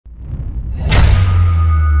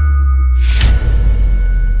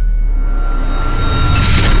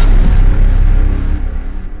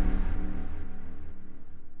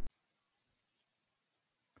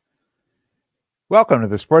Welcome to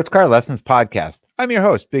the Sports Car Lessons Podcast. I'm your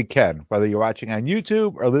host, Big Ken. Whether you're watching on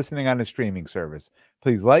YouTube or listening on a streaming service,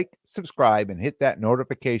 please like, subscribe, and hit that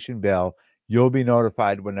notification bell. You'll be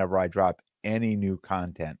notified whenever I drop any new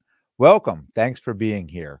content. Welcome. Thanks for being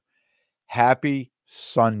here. Happy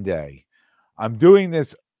Sunday. I'm doing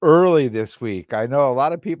this early this week. I know a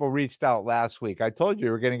lot of people reached out last week. I told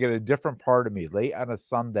you we're going to get a different part of me late on a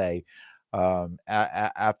Sunday.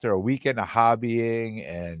 After a weekend of hobbying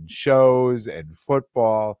and shows and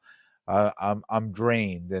football, I'm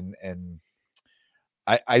drained, and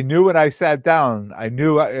I knew when I sat down, I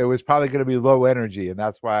knew it was probably going to be low energy, and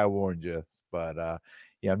that's why I warned you. But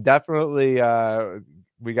yeah, I'm definitely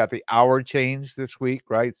we got the hour change this week,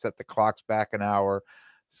 right? Set the clocks back an hour,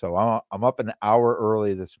 so I'm up an hour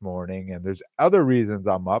early this morning, and there's other reasons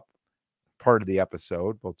I'm up. Part of the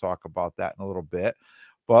episode, we'll talk about that in a little bit,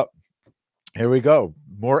 but here we go.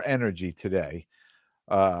 More energy today.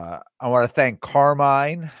 I want to thank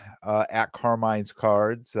Carmine at Carmine's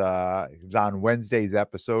Cards. It was on Wednesday's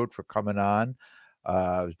episode for coming on.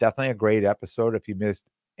 It was definitely a great episode. If you missed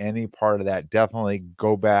any part of that, definitely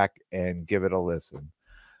go back and give it a listen.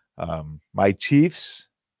 My Chiefs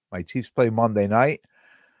play Monday night.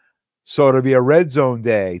 So it'll be a red zone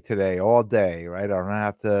day today, all day, right? I don't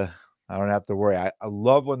have to worry. I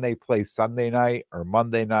love when they play Sunday night or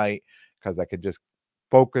Monday night, because I could just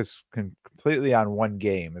focus completely on one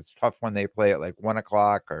game. It's tough when they play at like 1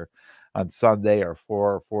 o'clock or on Sunday or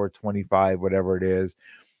 4:25, whatever it is.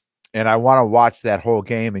 And I want to watch that whole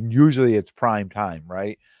game. And usually it's prime time,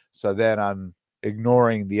 right? So then I'm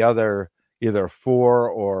ignoring the other either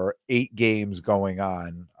 4 or 8 games going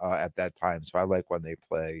on at that time. So I like when they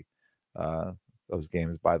play those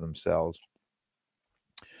games by themselves.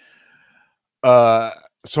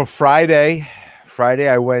 So Friday,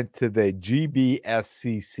 I went to the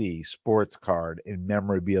GBSCC Sports Card and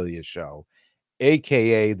Memorabilia Show,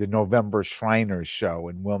 aka the November Shriners Show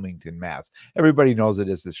in Wilmington, Mass. Everybody knows it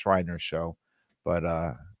as the Shriners Show, but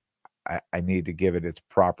I need to give it its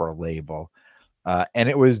proper label. And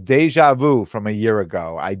it was deja vu from a year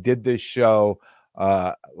ago. I did this show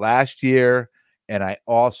last year, and I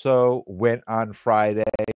also went on Friday,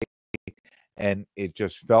 and it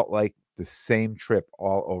just felt like the same trip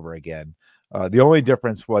all over again. The only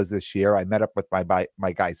difference was this year I met up with my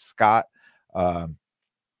guy Scott at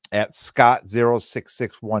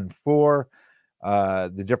Scott06614.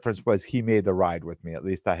 The difference was he made the ride with me. At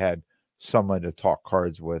least I had someone to talk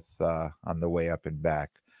cards with on the way up and back.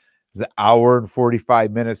 It was an hour and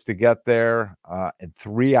 45 minutes to get there, and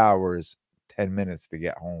 3 hours 10 minutes to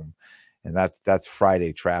get home. And that's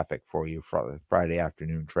Friday traffic for you, Friday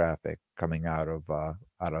afternoon traffic coming out of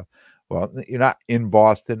well, you're not in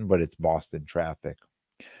Boston, but it's Boston traffic.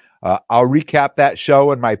 I'll recap that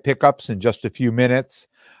show and my pickups in just a few minutes,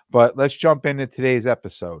 but let's jump into today's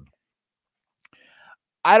episode.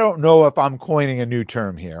 I don't know if I'm coining a new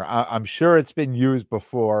term here. I'm sure it's been used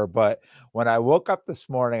before, but when I woke up this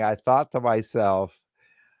morning, I thought to myself,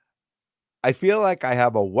 I feel like I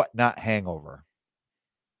have a whatnot hangover.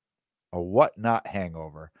 A whatnot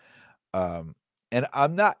hangover. And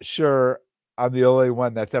I'm not sure I'm the only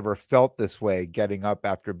one that's ever felt this way getting up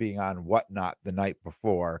after being on Whatnot the night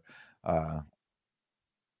before, or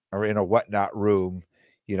in a Whatnot room,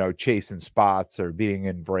 chasing spots or being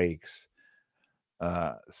in breaks.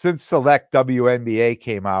 Since Select WNBA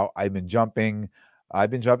came out, I've been jumping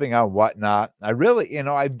on Whatnot. I really,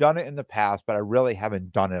 I've done it in the past, but I really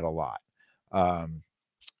haven't done it a lot.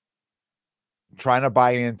 Trying to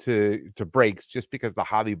buy into breaks just because the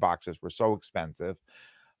hobby boxes were so expensive.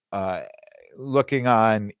 Looking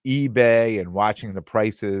on eBay and watching the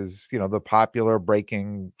prices, the popular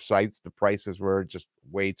breaking sites, the prices were just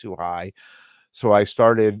way too high. So I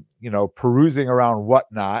started, perusing around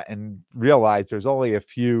Whatnot and realized there's only a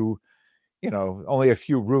few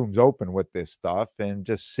rooms open with this stuff, and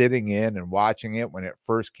just sitting in and watching it. When it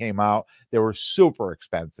first came out, they were super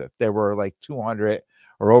expensive. They were like $200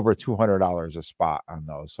 or over $200 a spot on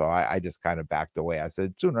those. So I just kind of backed away. I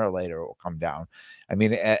said, sooner or later it will come down. I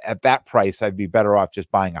mean, at that price, I'd be better off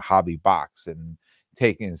just buying a hobby box and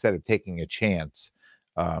instead of taking a chance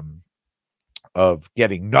of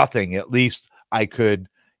getting nothing. At least I could,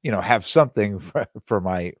 have something for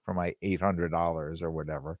my $800 or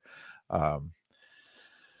whatever.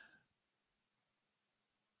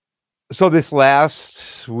 So this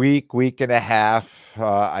last week and a half,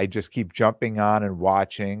 I just keep jumping on and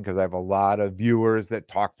watching, because I have a lot of viewers that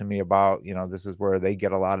talk to me about, this is where they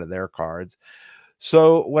get a lot of their cards.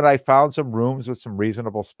 So when I found some rooms with some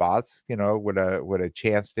reasonable spots, with a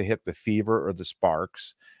chance to hit the Fever or the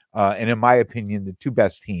Sparks, and in my opinion, the two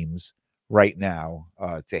best teams right now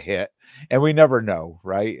to hit, and we never know,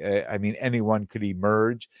 right? I mean, anyone could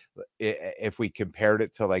emerge. If we compared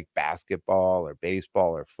it to like basketball or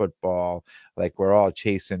baseball or football, like we're all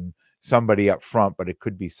chasing somebody up front, but it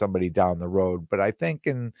could be somebody down the road. But I think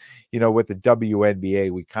with the WNBA,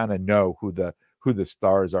 we kind of know who the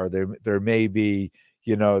stars are. There may be,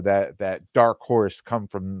 that dark horse come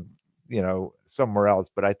from, somewhere else,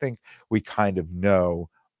 but I think we kind of know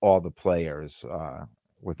all the players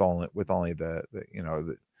with only with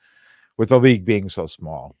the league being so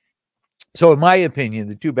small. So in my opinion,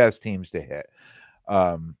 the two best teams to hit,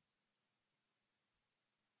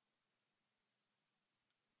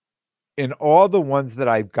 in all the ones that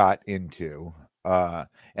I've got into,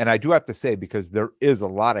 and I do have to say, because there is a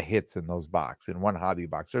lot of hits in those boxes, in one hobby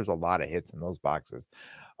box, there's a lot of hits in those boxes.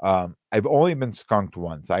 I've only been skunked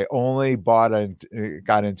once. I only got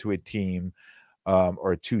into a team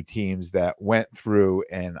or two teams that went through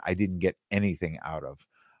and I didn't get anything out of.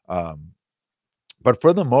 But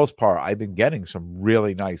for the most part, I've been getting some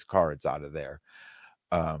really nice cards out of there.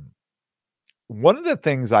 One of the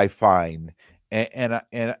things I find, and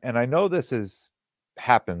I know this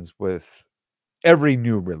happens with every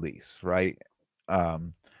new release, right? Part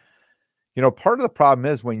of the problem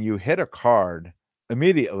is when you hit a card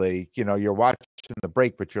immediately, you're watching the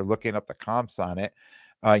break, but you're looking up the comps on it,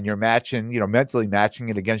 and you're matching, mentally matching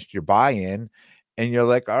it against your buy-in, and you're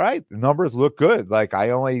like, all right, the numbers look good. Like,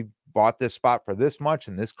 I only bought this spot for this much,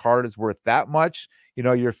 and this card is worth that much.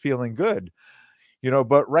 You're feeling good.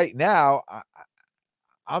 But right now,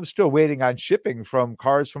 I'm still waiting on shipping from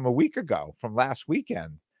cards from a week ago, from last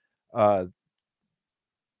weekend.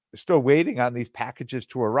 Still waiting on these packages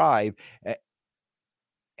to arrive.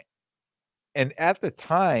 And at the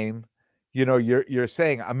time, you're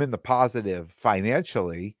saying I'm in the positive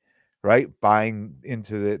financially, right? Buying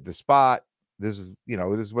into the spot. This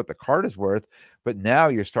is what the card is worth. But now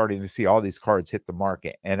you're starting to see all these cards hit the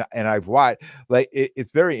market. And I've watched, like,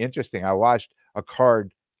 it's very interesting. I watched a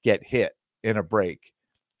card get hit in a break,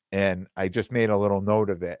 and I just made a little note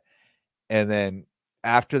of it. And then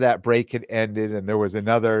after that break had ended, and there was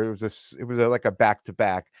another, it was like a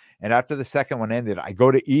back-to-back. And after the second one ended, I go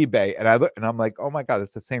to eBay and I look, and I'm like, oh my God,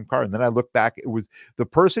 it's the same card. And then I look back, it was the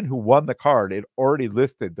person who won the card had already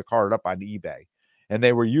listed the card up on eBay, and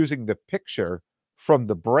they were using the picture from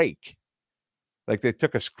the break. Like, they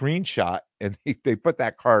took a screenshot and they put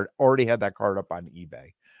that card, already had that card up on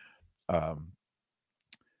eBay.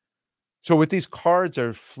 So with these cards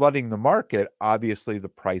are flooding the market, obviously the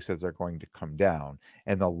prices are going to come down.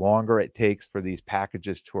 And the longer it takes for these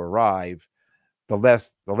packages to arrive, the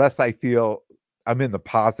less I feel I'm in the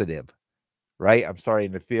positive, right? I'm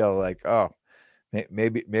starting to feel like, oh,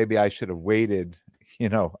 maybe I should have waited,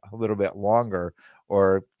 a little bit longer,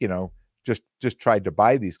 or, just tried to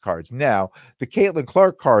buy these cards. Now, the Caitlin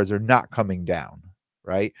Clark cards are not coming down,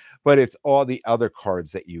 right? But it's all the other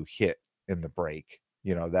cards that you hit in the break,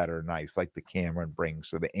 that are nice, like the Cameron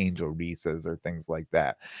Brinks or the Angel Reese's or things like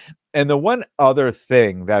that. And the one other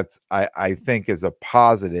thing that's I think is a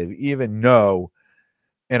positive, even though,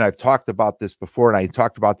 and I've talked about this before, and I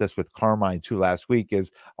talked about this with Carmine too last week,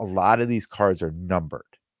 is a lot of these cards are numbered,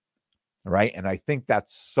 right? And I think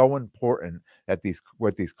that's so important that these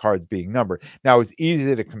cards being numbered. Now, it's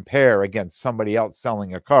easy to compare against somebody else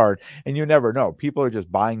selling a card, and you never know. People are just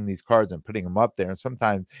buying these cards and putting them up there. And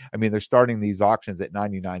sometimes, I mean, they're starting these auctions at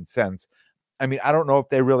 99 cents. I mean, I don't know if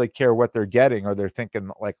they really care what they're getting, or they're thinking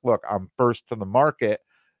like, look, I'm first to the market.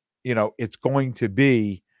 It's going to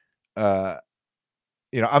be, I'm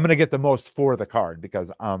going to get the most for the card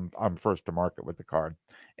because I'm first to market with the card.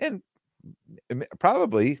 And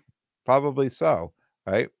probably so,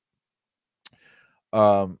 right?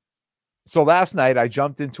 So last night I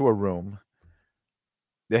jumped into a room.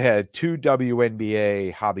 They had 2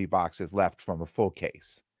 WNBA hobby boxes left from a full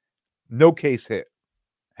case. No case hit.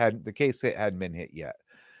 The case hit hadn't been hit yet.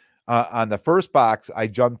 On the first box I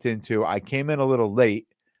jumped into, I came in a little late,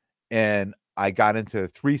 and I got into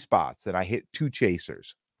 3 spots, and I hit 2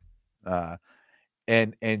 chasers.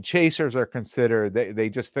 And chasers are considered, they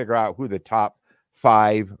just figure out who the top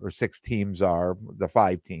 5 or 6 teams are, the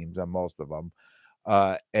 5 teams on most of them.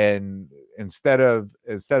 And instead of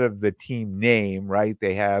the team name, right,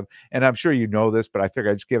 they have, and I'm sure you know this, but I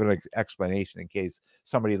figured I'd just give an explanation in case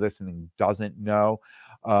somebody listening doesn't know.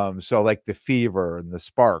 So like the Fever and the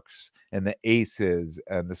Sparks and the Aces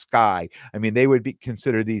and the Sky, I mean, they would be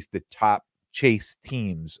considered these the top chase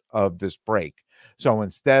teams of this break. So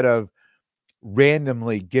instead of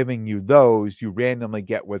randomly giving you those, you randomly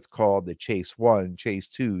get what's called the chase 1, chase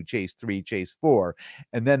 2, chase 3, chase 4,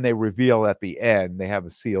 and then they reveal at the end, they have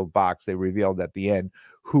a sealed box, they revealed at the end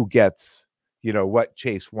who gets, what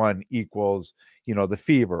chase one equals, the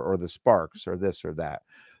fever or the sparks or this or that.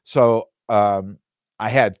 So I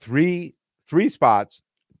had three spots,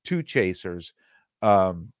 2 chasers.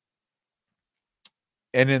 And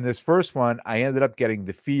in this first one, I ended up getting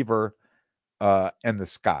the fever and the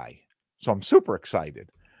sky. So I'm super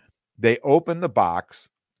excited. They opened the box,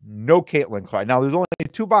 no Caitlin Clark. Now there's only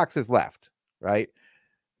 2 boxes left, right?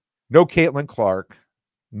 No Caitlin Clark,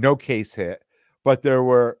 no case hit, but there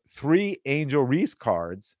were 3 Angel Reese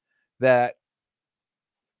cards that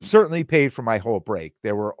certainly paid for my whole break.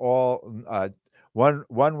 They were all one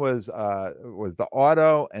was the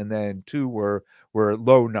auto, and then 2 were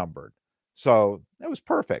low numbered. So that was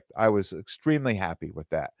perfect. I was extremely happy with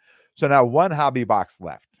that. So now 1 hobby box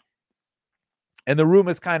left. And the room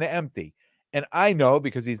is kind of empty. And I know,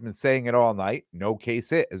 because he's been saying it all night, no case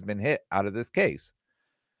hit has been hit out of this case.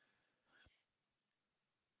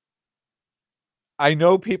 I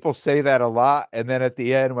know people say that a lot, and then at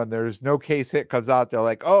the end, when there's no case hit comes out, they're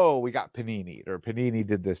like, oh, we got Panini, or Panini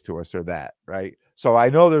did this to us or that, right? So I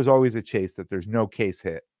know there's always a chase that there's no case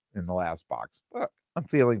hit in the last box, but I'm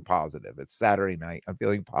feeling positive. It's Saturday night. I'm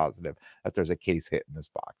feeling positive that there's a case hit in this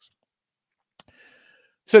box.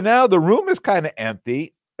 So now the room is kind of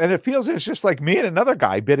empty, and it feels it's just like me and another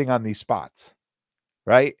guy bidding on these spots,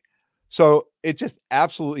 right? So it just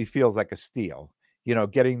absolutely feels like a steal,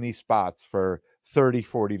 getting these spots for $30,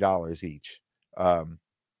 $40 each. I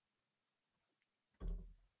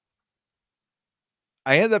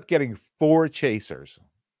ended up getting 4 chasers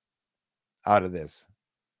out of this.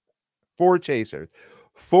 4 chasers.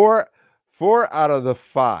 4 out of the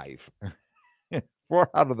 5. 4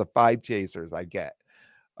 out of the 5 chasers I get.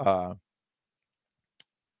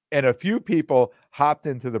 And a few people hopped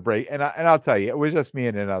into the break, and I'll tell you, it was just me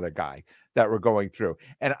and another guy that were going through.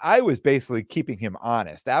 And I was basically keeping him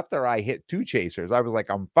honest. After I hit 2 chasers, I was like,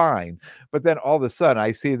 I'm fine. But then all of a sudden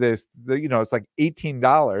I see this, it's like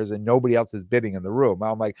 $18 and nobody else is bidding in the room.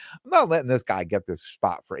 I'm like, I'm not letting this guy get this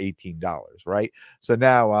spot for $18, right? So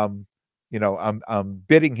now I'm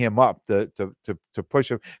bidding him up to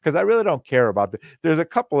push him, because I really don't care about there's a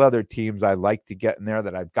couple other teams I like to get in there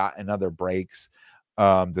that I've gotten other breaks.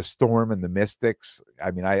 The Storm and the Mystics. I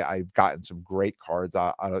mean, I've gotten some great cards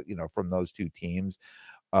out from those 2 teams.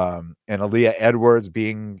 And Aaliyah Edwards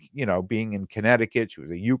being in Connecticut, she was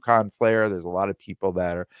a UConn player. There's a lot of people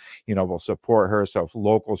that are, will support her. So if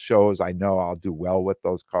local shows, I know I'll do well with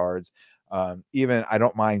those cards. Even I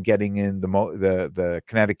don't mind getting in the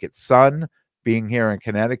Connecticut Sun. Being here in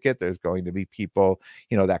Connecticut, there's going to be people,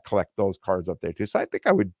 that collect those cards up there too. So I think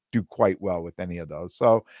I would do quite well with any of those.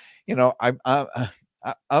 So,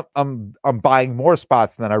 I'm buying more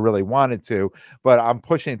spots than I really wanted to, but I'm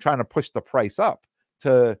trying to push the price up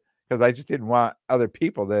because I just didn't want other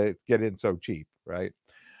people to get in so cheap, right?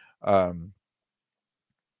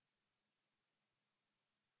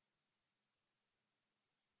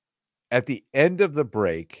 At the end of the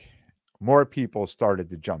break, more people started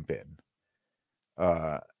to jump in.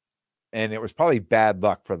 And it was probably bad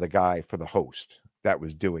luck for the host that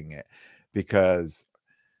was doing it, because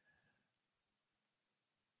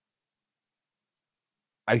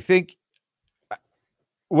I think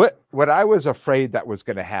what I was afraid that was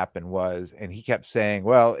going to happen was, and he kept saying,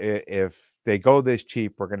 well, if they go this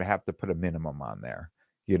cheap, we're going to have to put a minimum on there,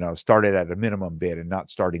 start it at a minimum bid and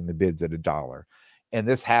not starting the bids at $1. And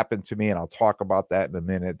this happened to me, and I'll talk about that in a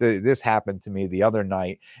minute. This happened to me the other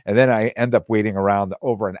night, and then I end up waiting around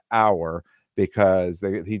over an hour because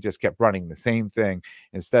he just kept running the same thing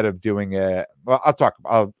instead of doing it. Well, I'll talk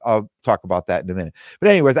about that in a minute. But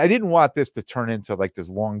anyways, I didn't want this to turn into like this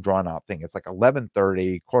long drawn out thing. It's like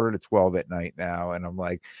 11:30, 11:45 at night now, and I'm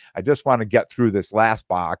like, I just want to get through this last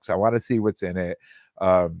box. I want to see what's in it.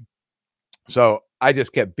 So I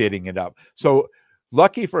just kept bidding it up. So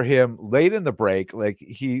lucky for him, late in the break,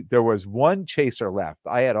 there was 1 chaser left.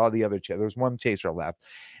 I had all the other chasers. There was 1 chaser left,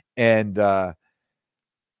 and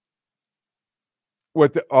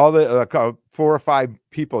with all the 4 or 5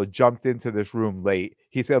 people jumped into this room late.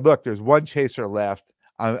 He said, "Look, there's 1 chaser left.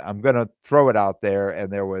 I'm going to throw it out there." And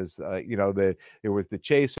there was, there was the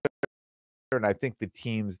chaser, and I think the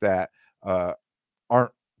teams that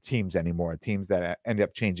aren't teams anymore, teams that end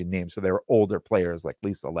up changing names. So they were older players like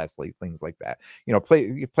Lisa Leslie, things like that.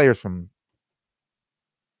 Players from.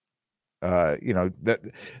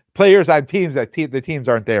 The players on teams the teams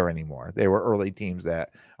aren't there anymore. They were early teams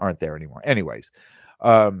that aren't there anymore. Anyways,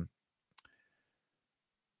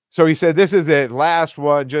 so he said, this is it, last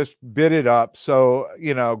one, just bid it up. So,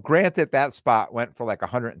 granted, that spot went for like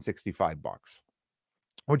 $165,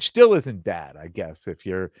 which still isn't bad, I guess. If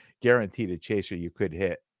you're guaranteed a chaser, you could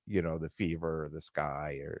hit the fever or the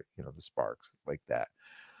sky or, the sparks like that.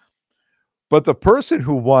 But the person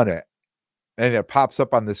who won it, and it pops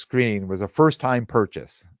up on the screen, was a first-time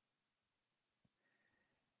purchase.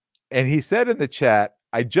 And he said in the chat,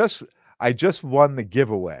 I just won the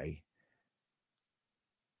giveaway.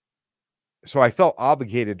 So I felt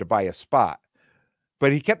obligated to buy a spot.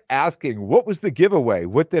 But he kept asking, what was the giveaway?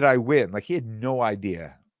 What did I win? Like, he had no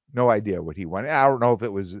idea what he won. I don't know if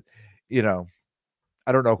it was,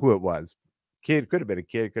 I don't know who it was. Kid, could have been a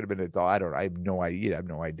kid, could have been an adult. I don't know. I have no idea. I have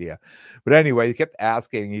no idea. But anyway, he kept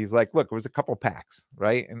asking. He's like, look, it was a couple packs,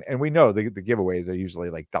 right? And we know the giveaways are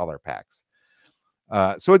usually like dollar packs.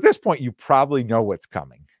 So at this point, you probably know what's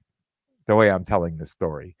coming, the way I'm telling this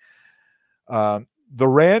story. The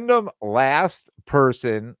random last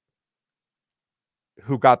person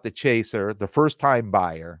who got the chaser, the first-time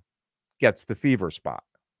buyer, gets the fever spot.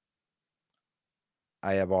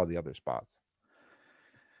 I have all the other spots.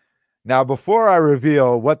 Now, before I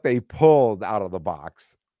reveal what they pulled out of the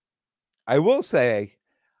box, I will say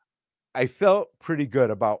I felt pretty good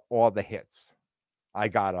about all the hits I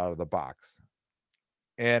got out of the box.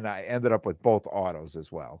 And I ended up with both autos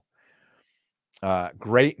as well.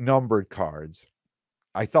 Great numbered cards.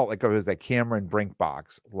 I felt like it was a Cameron Brink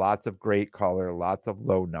box. Lots of great color, lots of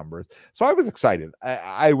low numbers. So I was excited.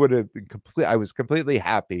 I would have been I was completely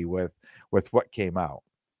happy with what came out.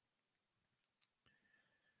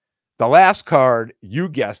 The last card, you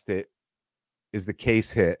guessed it, is the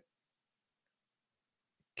case hit.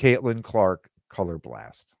 Caitlin Clark Color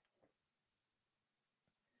Blast.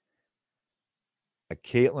 A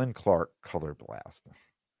Caitlin Clark Color Blast.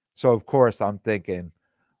 So, of course, I'm thinking,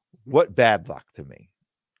 what bad luck to me,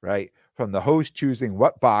 right? From the host choosing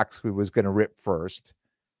what box we was going to rip first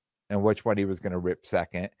and which one he was going to rip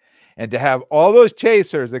second. And to have all those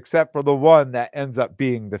chasers except for the one that ends up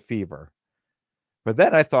being the fever. But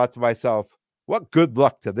then I thought to myself, what good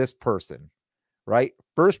luck to this person, right?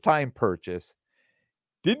 First time purchase.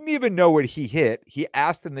 Didn't even know what he hit. He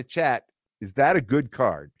asked in the chat, is that a good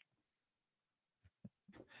card?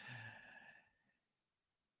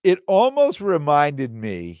 It almost reminded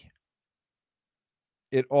me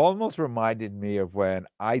of when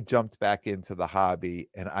I jumped back into the hobby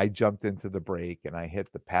and I jumped into the break and I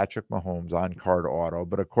hit the Patrick Mahomes on card auto.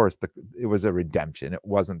 But of course, it was a redemption. It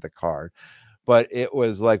wasn't the card. But it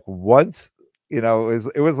was like once, it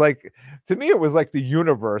was like, to me, it was like the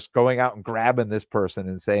universe going out and grabbing this person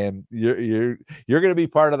and saying, you're going to be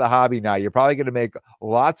part of the hobby now. You're probably going to make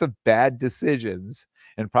lots of bad decisions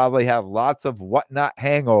and probably have lots of whatnot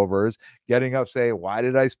hangovers, getting up saying, why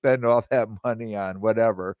did I spend all that money on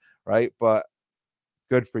whatever, right? But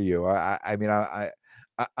good for you.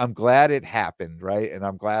 I'm glad it happened, right? And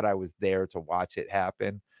I'm glad I was there to watch it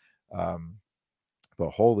happen.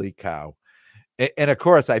 But holy cow. And of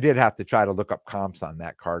course, I did have to try to look up comps on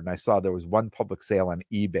that card. And I saw there was one public sale on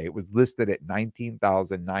eBay. It was listed at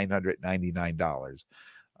 $19,999.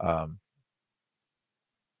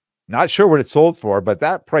 Not sure what it sold for, but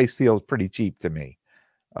that price feels pretty cheap to me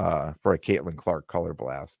for a Caitlin Clark Color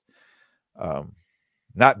Blast.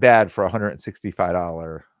 Not bad for a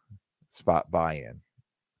 $165 spot buy-in.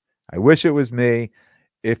 I wish it was me.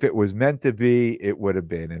 If it was meant to be, it would have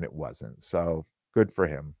been, and it wasn't. So good for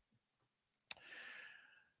him.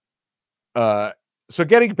 So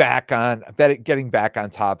getting back on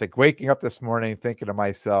topic, waking up this morning thinking to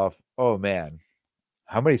myself, oh man,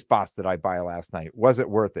 how many spots did I buy last night? Was it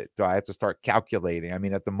worth it? Do I have to start calculating? I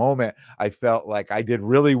mean, at the moment, I felt like I did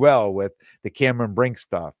really well with the Cameron Brink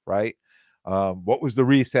stuff, right? What was the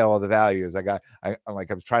resale of the values? I'm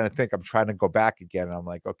trying to think, I'm trying to go back again. And I'm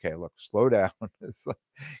like, okay, look, slow down. It's like,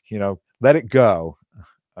 let it go.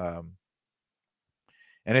 And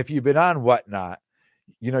if you've been on Whatnot,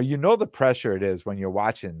 you know the pressure it is when you're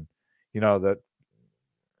watching,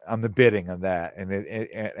 on the bidding on that, and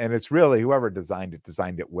it's really whoever designed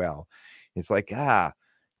it well. It's like,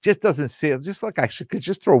 just doesn't see it. Just like I could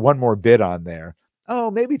just throw one more bid on there.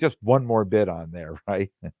 Oh, maybe just one more bid on there,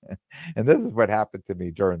 right? And this is what happened to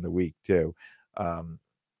me during the week too.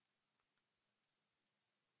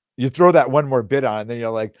 You throw that one more bid on, and then you're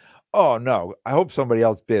like, oh no, I hope somebody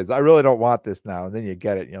else bids. I really don't want this now. And then you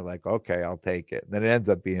get it and you're like, okay, I'll take it. And then it ends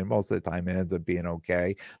up being, most of the time it ends up being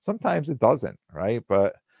okay. Sometimes it doesn't, right?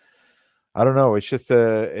 But I don't know. It's just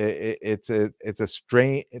it's a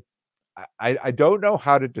strange, I don't know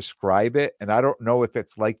how to describe it. And I don't know if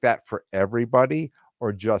it's like that for everybody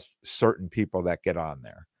or just certain people that get on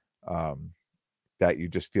there, that you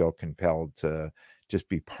just feel compelled to just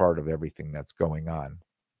be part of everything that's going on.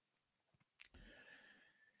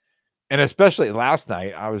 And especially last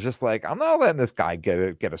night, I was just like, I'm not letting this guy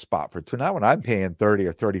get a spot for two. Not when I'm paying $30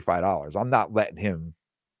 or $35. I'm not letting him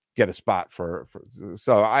get a spot for.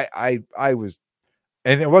 So I was,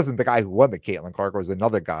 and it wasn't the guy who won the Caitlin Clark. It was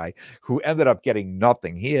another guy who ended up getting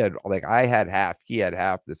nothing. He had, like, I had half, he had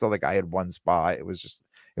half. This other guy had one spot. It was just,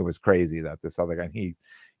 it was crazy that this other guy, he,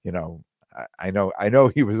 you know, I know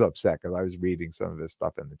he was upset because I was reading some of his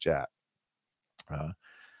stuff in the chat.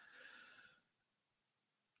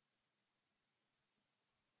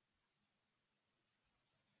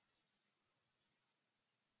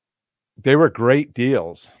 They were great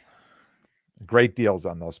deals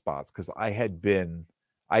on those spots because I had been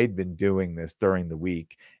doing this during the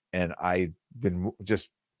week, and I'd been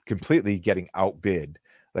just completely getting outbid.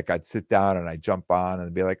 Like, I'd sit down and I'd jump on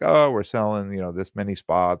and be like, oh, we're selling, this many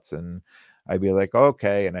spots, and I'd be like,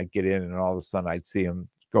 okay, and I'd get in, and all of a sudden I'd see them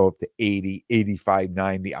go up to 80, 85,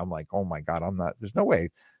 90. I'm like, oh my God, there's no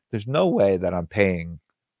way that I'm paying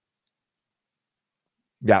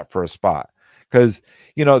that for a spot. Because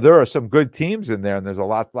there are some good teams in there, and there's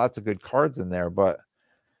lots of good cards in there, but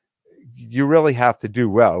you really have to do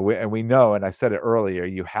well. We know, and I said it earlier,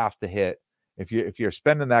 you have to hit, if you're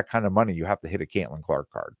spending that kind of money, you have to hit a Caitlin Clark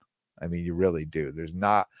card. I mean, you really do. There's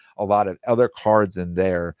not a lot of other cards in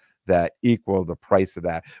there that equal the price of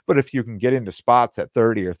that. But if you can get into spots at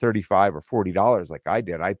 30 or 35 or $40 like I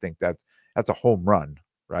did, I think that's a home run,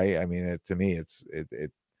 right? I mean, to me,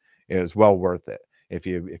 it is well worth it. If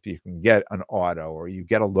you can get an auto or you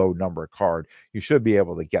get a low number card, you should be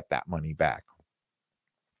able to get that money back.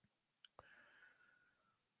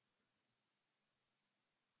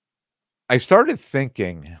 I started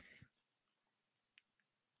thinking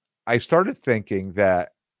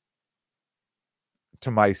that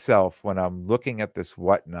to myself when I'm looking at this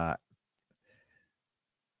whatnot,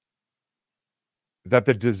 that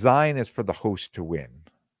the design is for the host to win.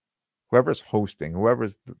 Whoever's hosting,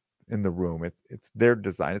 whoever's in the room, it's their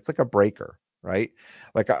design. It's like a breaker, right?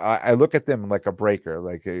 Like, I look at them like a breaker.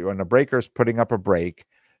 Like, when a breaker's putting up a break,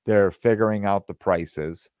 they're figuring out the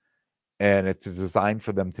prices, and it's designed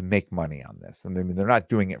for them to make money on this. And I mean, they're not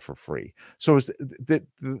doing it for free. So it's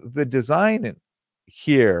the design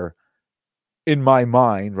here in my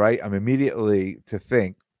mind, right? I'm immediately to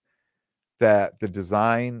think that the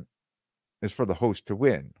design is for the host to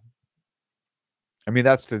win. I mean,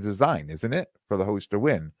 that's the design, isn't it? For the host to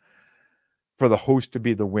win, for the host to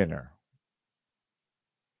be the winner.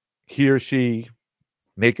 He or she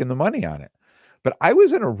making the money on it. But I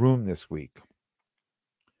was in a room this week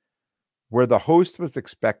where the host was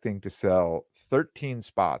expecting to sell 13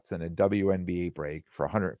 spots in a WNBA break for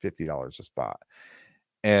 $150 a spot.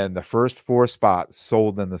 And the first 4 spots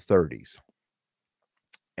sold in the 30s.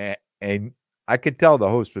 And I could tell the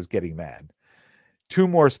host was getting mad. 2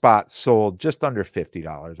 more spots sold just under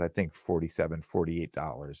 $50, I think $47,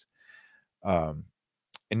 $48. And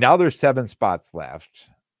now there's 7 spots left.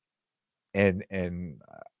 And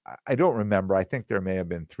I don't remember. I think there may have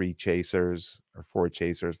been 3 chasers or 4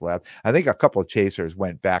 chasers left. I think a couple of chasers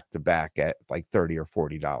went back to back at like $30 or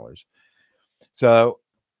 $40. So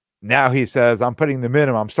now he says, I'm putting the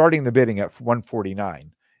minimum. I'm starting the bidding at $149,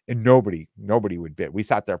 and nobody would bid. We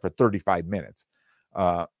sat there for 35 minutes,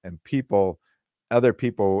 and other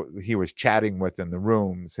people he was chatting with in the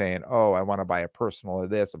room saying, oh, I want to buy a personal of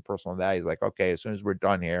this, a personal of that. He's like, okay, as soon as we're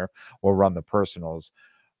done here, we'll run the personals.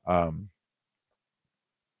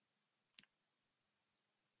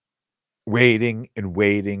 Waiting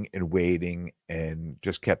and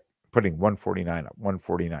just kept putting 149 up,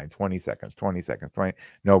 149, 20 seconds, 20,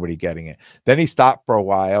 nobody getting it. Then he stopped for a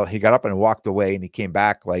while. He got up and walked away, and he came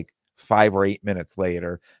back like 5 or 8 minutes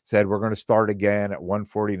later, said, we're going to start again at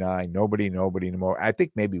 149. Nobody more. I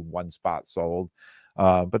think maybe 1 spot sold,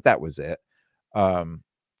 but that was it.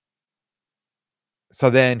 So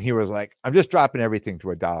then he was like, I'm just dropping everything to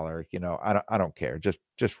 $1. I don't care. Just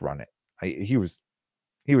run it. He was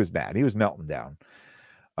mad. He was melting down.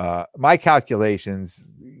 My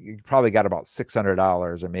calculations, you probably got about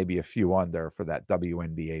 $600 or maybe a few under for that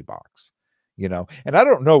WNBA box, and I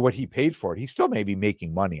don't know what he paid for it. He still may be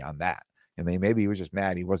making money on that. I mean, maybe he was just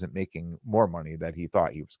mad he wasn't making more money that he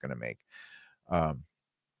thought he was going to make.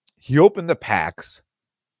 He opened the packs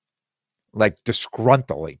like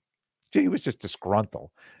disgruntledly. He was just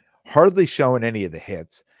disgruntled, hardly showing any of the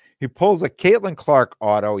hits. He pulls a Caitlin Clark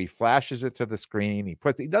auto. He flashes it to the screen.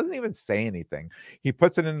 He doesn't even say anything. He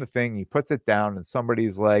puts it in the thing. He puts it down, and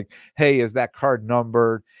somebody's like, hey, is that card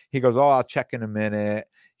numbered? He goes, oh, I'll check in a minute.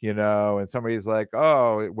 and somebody's like,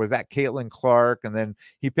 oh, was that Caitlin Clark? And then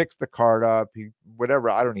he picks the card up, whatever.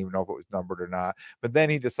 I don't even know if it was numbered or not. But then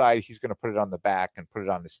he decided he's going to put it on the back and put it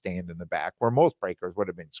on the stand in the back, where most breakers would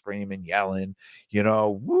have been screaming, yelling,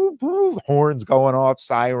 woo, woo, horns going off,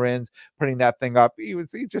 sirens, putting that thing up. He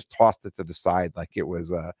just tossed it to the side like it was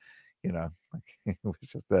like it was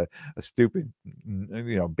just a stupid,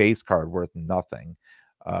 base card worth nothing.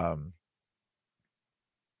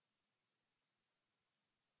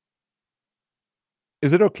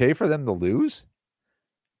 Is it okay for them to lose?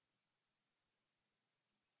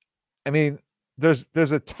 I mean, there's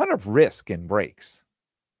a ton of risk in breaks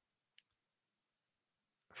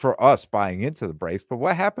for us buying into the breaks, but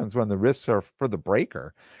what happens when the risks are for the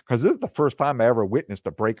breaker? Because this is the first time I ever witnessed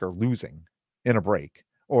a breaker losing in a break,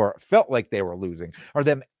 or felt like they were losing, or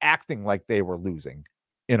them acting like they were losing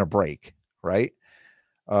in a break, right?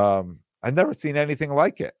 I've never seen anything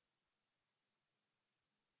like it.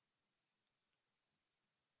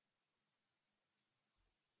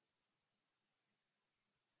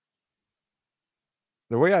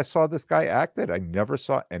 The way I saw this guy acted, I never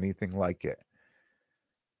saw anything like it.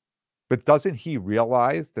 But doesn't he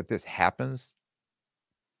realize that this happens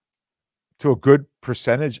to a good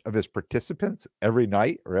percentage of his participants every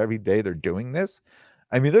night or every day they're doing this?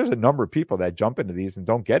 I mean, there's a number of people that jump into these and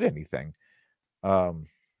don't get anything. And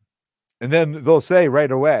then they'll say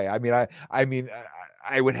right away,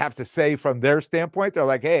 I would have to say from their standpoint, they're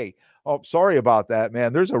like, hey, oh, sorry about that,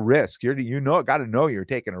 man. There's a risk. Got to know you're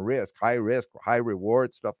taking a risk, high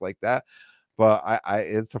reward, stuff like that. But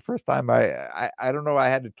it's the first time I don't know. I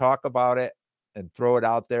had to talk about it and throw it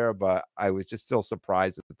out there, but I was just still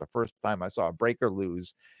surprised that the first time I saw a breaker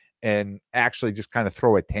lose and actually just kind of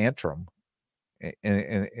throw a tantrum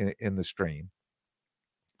in the stream.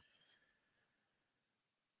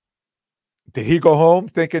 Did he go home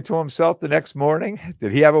thinking to himself the next morning?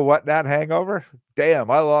 Did he have a whatnot hangover?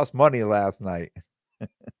 Damn, I lost money last night.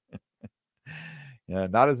 Yeah,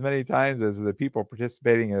 not as many times as the people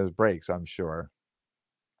participating in his breaks, I'm sure.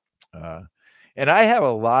 And I have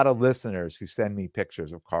a lot of listeners who send me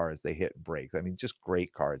pictures of cars they hit and breaks. I mean, just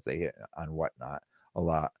great cars they hit on whatnot a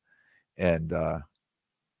lot. And I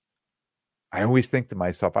always think to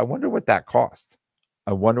myself, I wonder what that costs.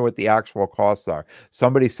 I wonder what the actual costs are.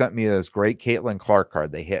 Somebody sent me this great Caitlin Clark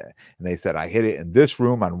card they hit, and they said, I hit it in this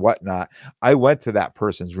room on whatnot. I went to that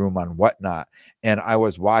person's room on whatnot, and I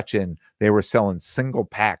was watching, they were selling single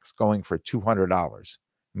packs going for $200.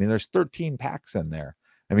 I mean, there's 13 packs in there.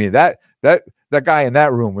 I mean, that guy in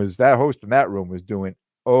that room that host in that room was doing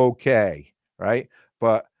okay, right?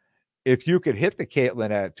 But if you could hit the Caitlin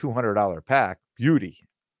at $200 pack, beauty,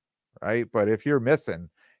 right? But if you're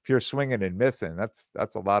swinging and missing,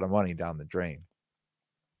 that's a lot of money down the drain.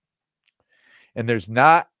 And there's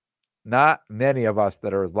not many of us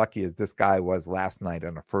that are as lucky as this guy was last night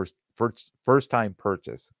on a first time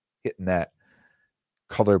purchase, hitting that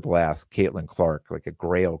color blast Caitlin Clark, like a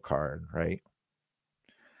grail card, right?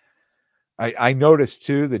 I noticed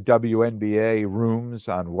too the WNBA rooms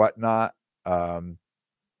on whatnot. When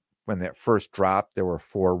that first dropped, there were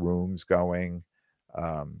 4 rooms going.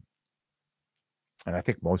 And I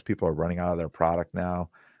think most people are running out of their product now.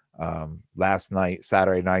 Last night,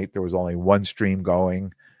 Saturday night, there was only 1 stream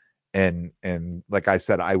going. And like I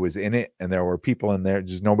said, I was in it and there were people in there,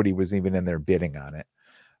 just nobody was even in there bidding on it.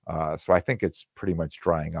 So I think it's pretty much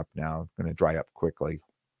drying up now. It's going to dry up quickly.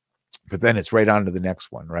 But then it's right on to the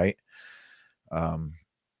next one, right?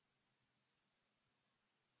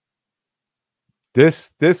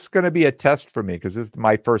 This is going to be a test for me because this is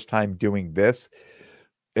my first time doing this.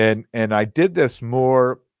 And I did this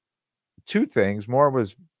more, 2 things. More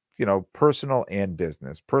was, personal and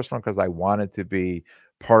business. Personal because I wanted to be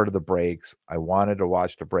part of the breaks. I wanted to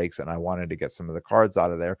watch the breaks and I wanted to get some of the cards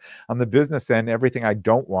out of there. On the business end, everything I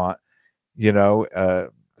don't want,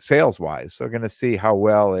 sales wise. So I'm going to see how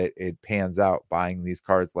well it pans out buying these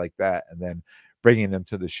cards like that and then bringing them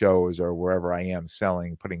to the shows or wherever I am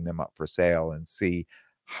selling, putting them up for sale and see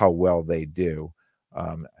how well they do.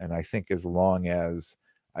 And I think as long as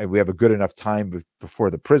we have a good enough time before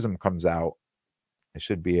the Prism comes out, I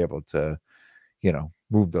should be able to,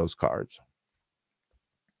 move those cards.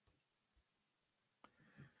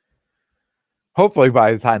 Hopefully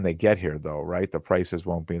by the time they get here though, right? The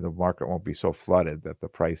market won't be so flooded that the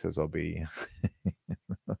prices will be,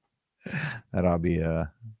 that I'll be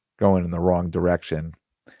going in the wrong direction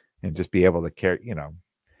and just be able to carry,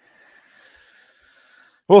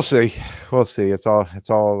 we'll see. We'll see. It's all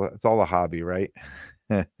a hobby, right?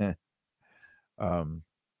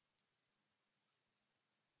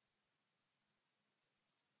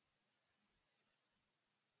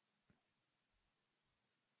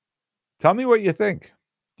 Tell me what you think.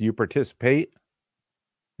 Do you participate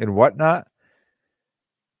in Whatnot?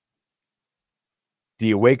 Do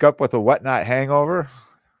you wake up with a Whatnot hangover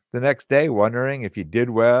the next day, wondering if you did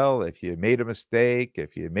well, if you made a mistake,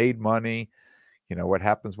 if you made money? You know, what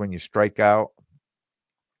happens when you strike out?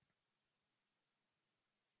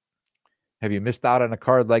 Have you missed out on a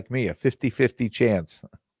card like me, a 50-50 chance,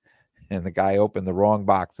 and the guy opened the wrong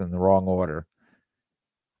box in the wrong order?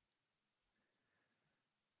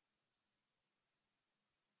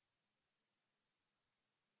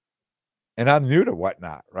 And I'm new to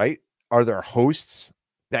Whatnot, right? Are there hosts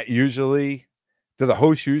that usually, do the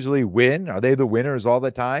hosts usually win? Are they the winners all the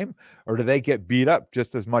time? Or do they get beat up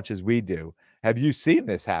just as much as we do? Have you seen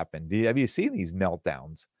this happen? Have you seen these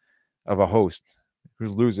meltdowns of a host who's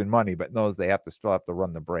losing money but knows they still have to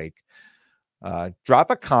run the break? Drop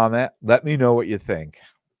a comment. Let me know what you think.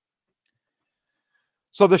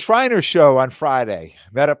 So the Shriners show on Friday,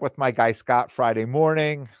 met up with my guy Scott Friday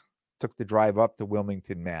morning, took the drive up to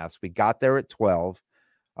Wilmington, Mass. We got there at 12,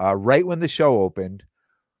 right when the show opened,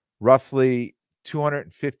 roughly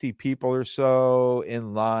 250 people or so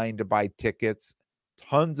in line to buy tickets,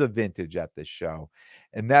 tons of vintage at this show.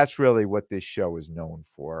 And that's really what this show is known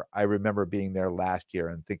for. I remember being there last year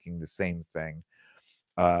and thinking the same thing.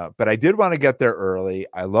 But I did want to get there early.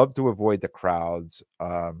 I love to avoid the crowds.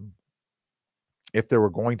 If there were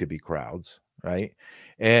going to be crowds, right?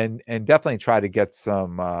 And definitely try to get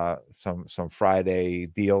some Friday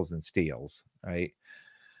deals and steals, right?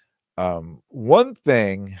 One of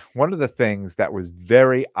the things that was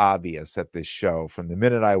very obvious at this show from the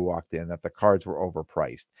minute I walked in, that the cards were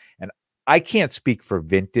overpriced. And I can't speak for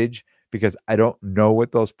vintage because I don't know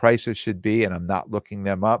what those prices should be, and I'm not looking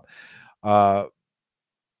them up. But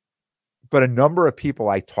a number of people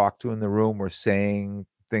I talked to in the room were saying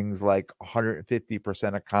things like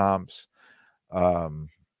 150% of comps,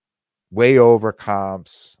 way over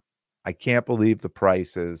comps. I can't believe the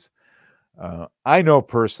prices. I know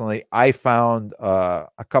personally, I found a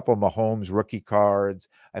couple of Mahomes rookie cards.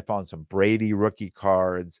 I found some Brady rookie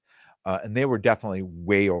cards, and they were definitely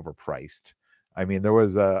way overpriced. I mean, there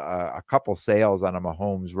was a couple sales on a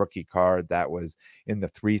Mahomes rookie card that was in the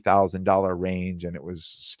 $3,000 range, and it was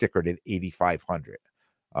stickered at $8,500.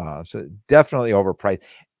 So definitely overpriced.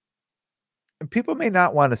 And people may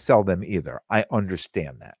not want to sell them either. I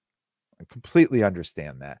understand that. I completely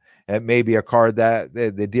understand that. It may be a card that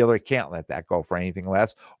the dealer can't let that go for anything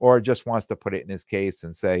less, or just wants to put it in his case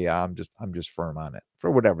and say, I'm just firm on it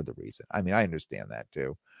for whatever the reason. I mean, I understand that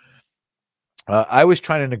too. I was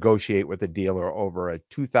trying to negotiate with a dealer over a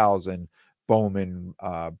 2000 Bowman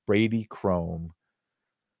Brady Chrome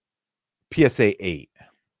PSA 8.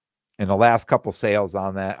 And the last couple sales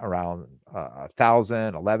on that around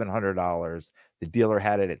 $1,000, $1,100. The dealer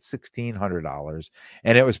had it at $1,600,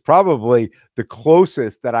 and it was probably the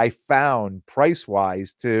closest that I found price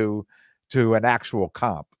wise to an actual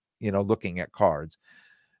comp. Looking at cards.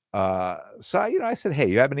 So I said, "Hey,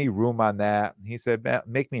 you have any room on that?" He said,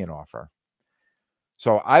 "Make me an offer."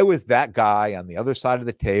 So I was that guy on the other side of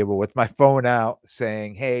the table with my phone out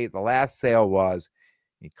saying, "Hey, the last sale was."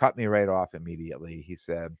 He cut me right off immediately. He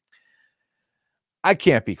said, "I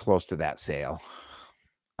can't be close to that sale.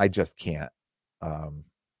 I just can't."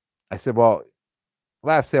 I said, "Well,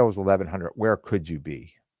 last sale was 1,100. Where could you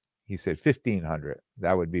be?" He said, 1,500.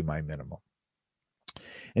 That would be my minimum.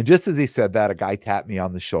 And just as he said that, a guy tapped me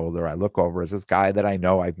on the shoulder. I look over. It's this guy that I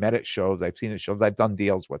know. I've met at shows. I've seen at shows. I've done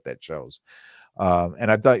deals with at shows.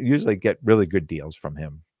 And usually get really good deals from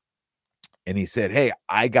him. And he said, "Hey,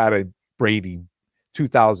 I got a Brady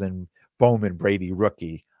 2000 Bowman Brady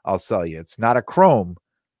rookie. I'll sell you. It's not a Chrome,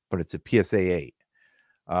 but it's a PSA 8.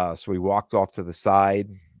 So we walked off to the side,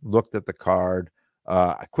 looked at the card.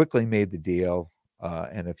 I quickly made the deal.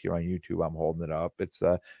 And if you're on YouTube, I'm holding it up. It's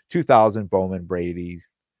a 2000 Bowman Brady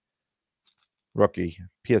rookie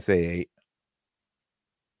PSA 8.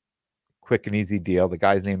 Quick and easy deal. The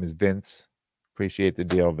guy's name is Vince. Appreciate the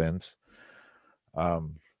deal, Vince.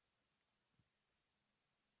 And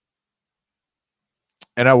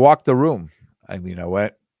I walked the room. I mean, I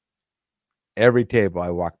went every table. I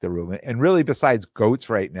walked the room, and really, besides goats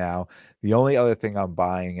right now, the only other thing I'm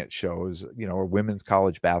buying at shows, are women's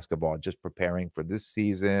college basketball. Just preparing for this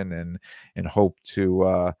season, and hope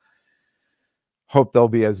there'll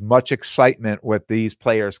be as much excitement with these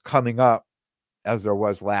players coming up as there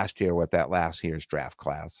was last year with that last year's draft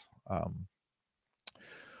class.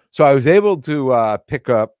 So I was able to pick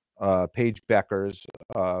up Paige Becker's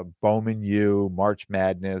Bowman U March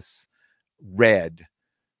Madness Red.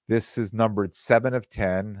 This is numbered 7 of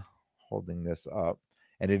 10, holding this up,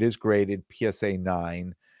 and it is graded PSA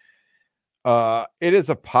 9. It is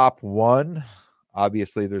a pop one.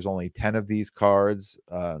 Obviously, there's only 10 of these cards.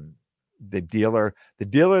 The dealer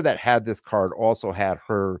that had this card also had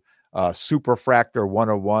her Superfractor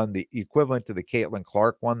 101, the equivalent to the Caitlin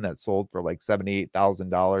Clark one that sold for like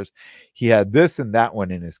 $78,000. He had this and that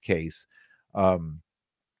one in his case. And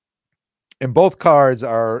both cards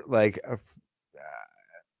are like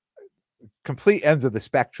complete ends of the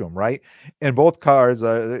spectrum, right? And both cards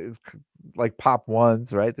are like pop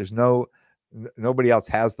ones, right? There's nobody else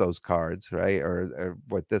has those cards, right? Or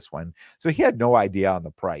with this one. So he had no idea on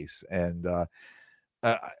the price. And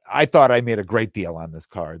I thought I made a great deal on this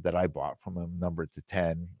card that I bought from him, numbered to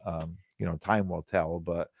 10. Time will tell.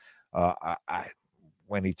 But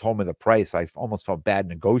when he told me the price, I almost felt bad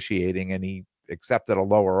negotiating, and he accepted a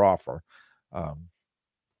lower offer.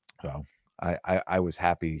 So I was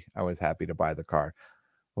happy. I was happy to buy the car.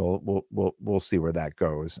 We'll see where that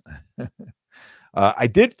goes. I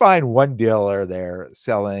did find one dealer there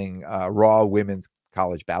selling raw women's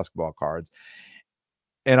college basketball cards.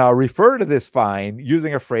 And I'll refer to this find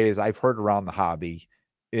using a phrase I've heard around the hobby,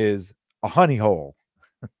 is a honey hole.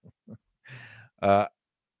 I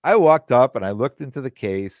walked up and I looked into the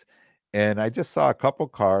case, and I just saw a couple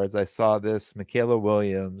cards. I saw this Michaela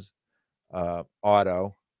Williams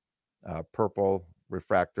auto, purple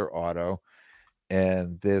refractor auto,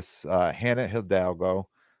 and this Hannah Hidalgo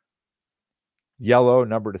yellow,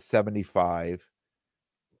 number to 75.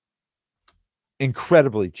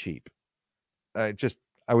 Incredibly cheap.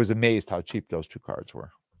 I was amazed how cheap those two cards were.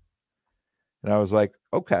 And I was like,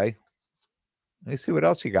 okay, let me see what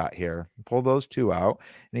else you got here. Pull those two out.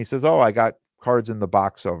 And he says, oh, I got cards in the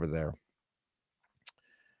box over there.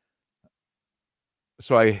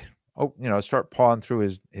 So I start pawing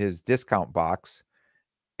through his discount box,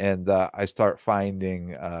 and I start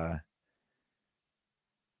finding a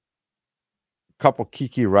couple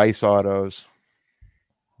Kiki Rice autos.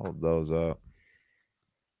 Hold those up.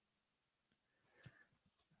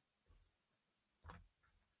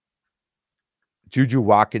 Juju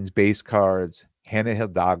Watkins base cards, Hannah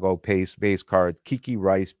Hidalgo base cards, Kiki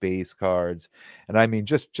Rice base cards, and I mean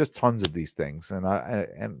just tons of these things. And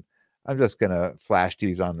I'm just gonna flash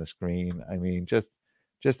these on the screen. I mean, just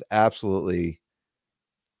absolutely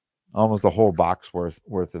almost a whole box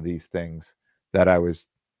worth of these things that I was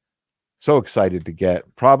so excited to get.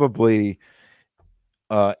 Probably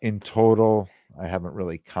in total, I haven't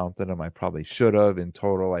really counted them. I probably should have. In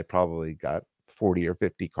total, I probably got 40 or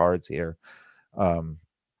 50 cards here. And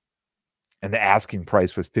the asking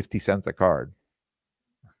price was 50 cents a card.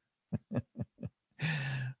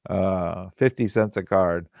 50 cents a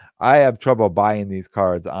card. I have trouble buying these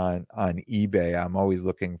cards on eBay. I'm always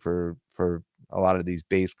looking for a lot of these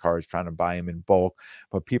base cards, trying to buy them in bulk,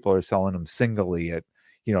 but people are selling them singly at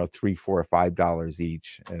 $3, $4, $5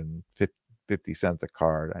 each, and 50 cents a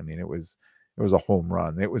card. I mean, it was a home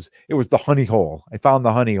run. It was the honey hole. I found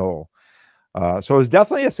the honey hole. So it was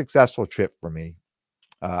definitely a successful trip for me.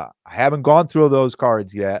 I haven't gone through those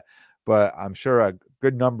cards yet, but I'm sure a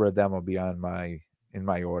good number of them will be in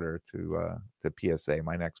my order to PSA,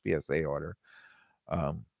 my next PSA order.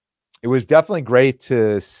 It was definitely great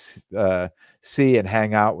to see and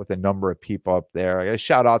hang out with a number of people up there. I got a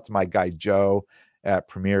shout out to my guy Joe at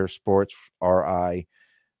Premier Sports RI.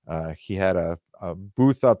 He had a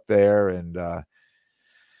booth up there, and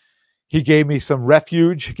he gave me some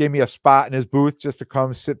refuge, gave me a spot in his booth just to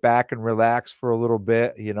come sit back and relax for a little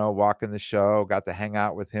bit, walking the show. Got to hang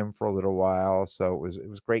out with him for a little while. So it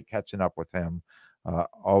was great catching up with him.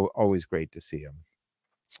 Always great to see him.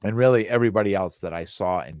 And really everybody else that I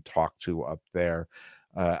saw and talked to up there.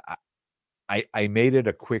 I made it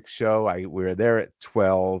a quick show. We were there at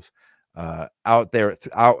 12, out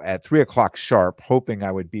at 3:00 sharp, hoping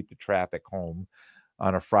I would beat the traffic home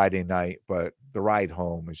on a Friday night, but the ride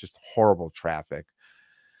home was just horrible traffic.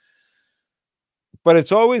 But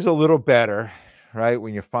it's always a little better, right?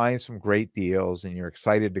 When you find some great deals and you're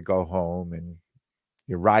excited to go home, and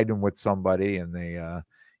you're riding with somebody, and they,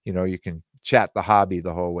 you can chat the hobby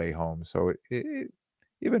the whole way home. So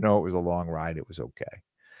even though it was a long ride, it was okay.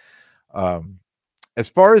 As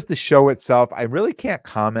far as the show itself, I really can't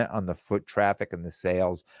comment on the foot traffic and the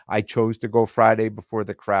sales. I chose to go Friday before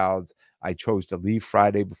the crowds. I chose to leave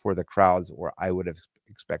Friday before the crowds, or I would have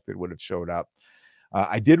expected would have showed up.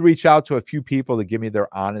 I did reach out to a few people to give me their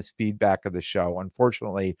honest feedback of the show.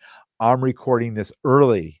 Unfortunately, I'm recording this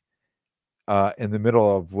early in the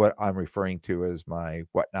middle of what I'm referring to as my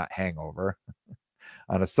whatnot hangover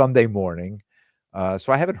on a Sunday morning.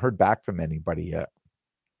 So I haven't heard back from anybody yet.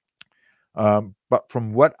 But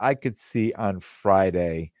from what I could see on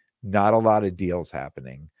Friday, not a lot of deals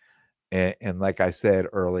happening. And like I said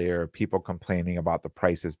earlier, people complaining about the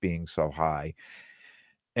prices being so high.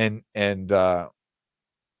 And that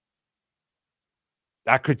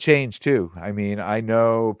could change too. I mean, I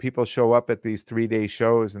know people show up at these 3-day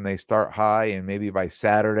shows and they start high, and maybe by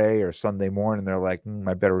Saturday or Sunday morning, they're like,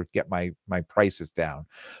 I better get my prices down.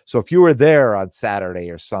 So if you were there on Saturday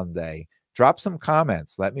or Sunday, drop some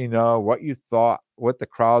comments. Let me know what you thought, what the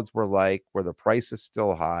crowds were like. Were the prices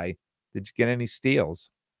still high? Did you get any steals?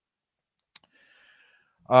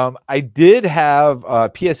 I did have a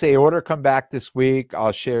PSA order come back this week.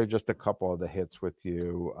 I'll share just a couple of the hits with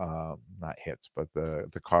you. Not hits, but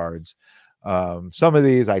the cards. Some of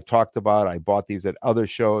these I talked about. I bought these at other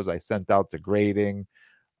shows. I sent out the grading.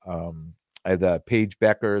 I had the Paige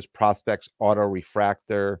Becker's Prospects Auto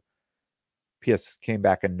Refractor. PS came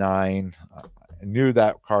back a 9. I knew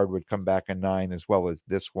that card would come back a 9, as well as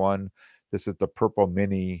this one. This is the Purple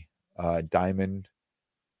Mini Diamond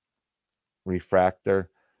Refractor.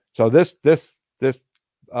 So this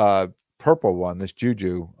purple one, this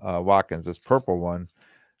Juju Watkins, this purple one,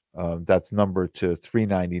 that's numbered to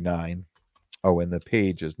 399. Oh, and the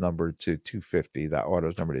page is numbered to 250. That auto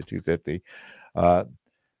is numbered to 250.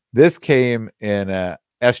 This came in a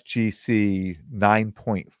SGC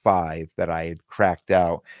 9.5 that I had cracked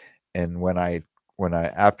out, and when I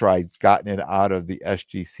after I'd gotten it out of the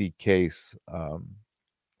SGC case,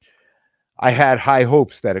 I had high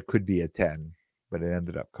hopes that it could be a 10, but it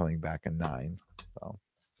ended up coming back a 9. So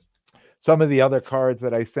some of the other cards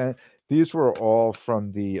that I sent, these were all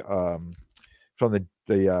from the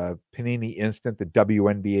Panini Instant, the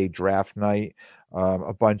WNBA draft night,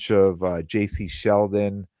 a bunch of JC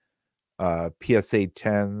Sheldon PSA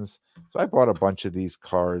 10s. So I bought a bunch of these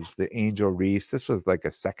cards. The Angel Reese, this was like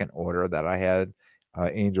a second order that I had.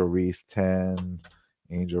 Angel Reese 10,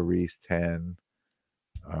 Angel Reese 10.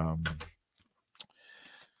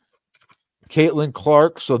 Caitlin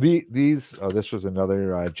Clark. So these this was another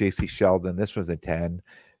JC Sheldon. This was a 10.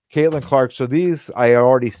 Caitlin Clark. So these I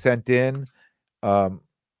already sent in, and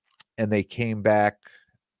they came back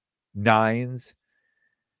 9s.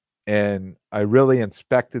 And I really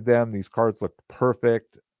inspected them. These cards looked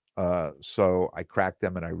perfect. So I cracked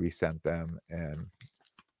them and I resent them, and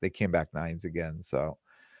they came back 9s again. So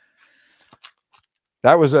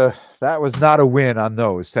that was not a win on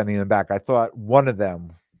those, sending them back. I thought one of the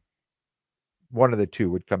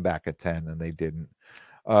two would come back at 10, and they didn't.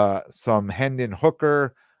 Some Hendon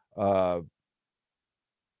Hooker, black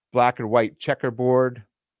and white checkerboard,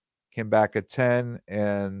 came back at 10,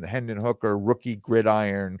 and Hendon Hooker Rookie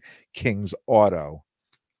Gridiron Kings Auto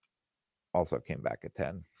also came back at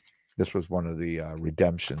 10. This was one of the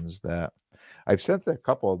redemptions that I've sent a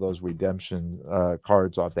couple of those redemption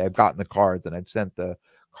cards off. I've gotten the cards and I've sent the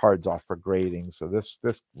cards off for grading. So this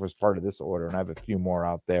was part of this order, and I have a few more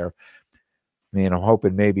out there. I mean, I'm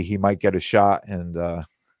hoping maybe he might get a shot, and I'll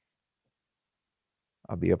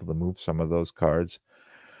be able to move some of those cards.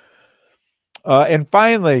 And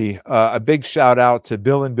finally, a big shout out to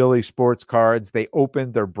Bill and Billy Sports Cards. They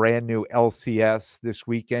opened their brand new LCS this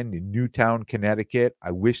weekend in Newtown, Connecticut.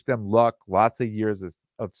 I wish them luck, lots of years of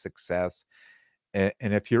success. And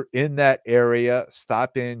if you're in that area,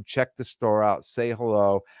 stop in, check the store out, say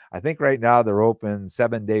hello. I think right now they're open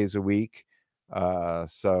 7 days a week.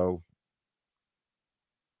 So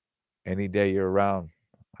any day you're around,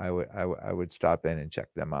 I would stop in and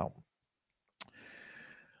check them out.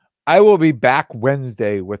 I will be back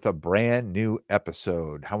Wednesday with a brand new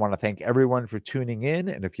episode. I want to thank everyone for tuning in.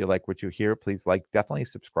 And if you like what you hear, please definitely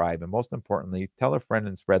subscribe. And most importantly, tell a friend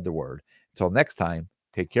and spread the word. Until next time,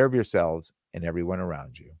 take care of yourselves and everyone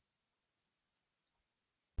around you.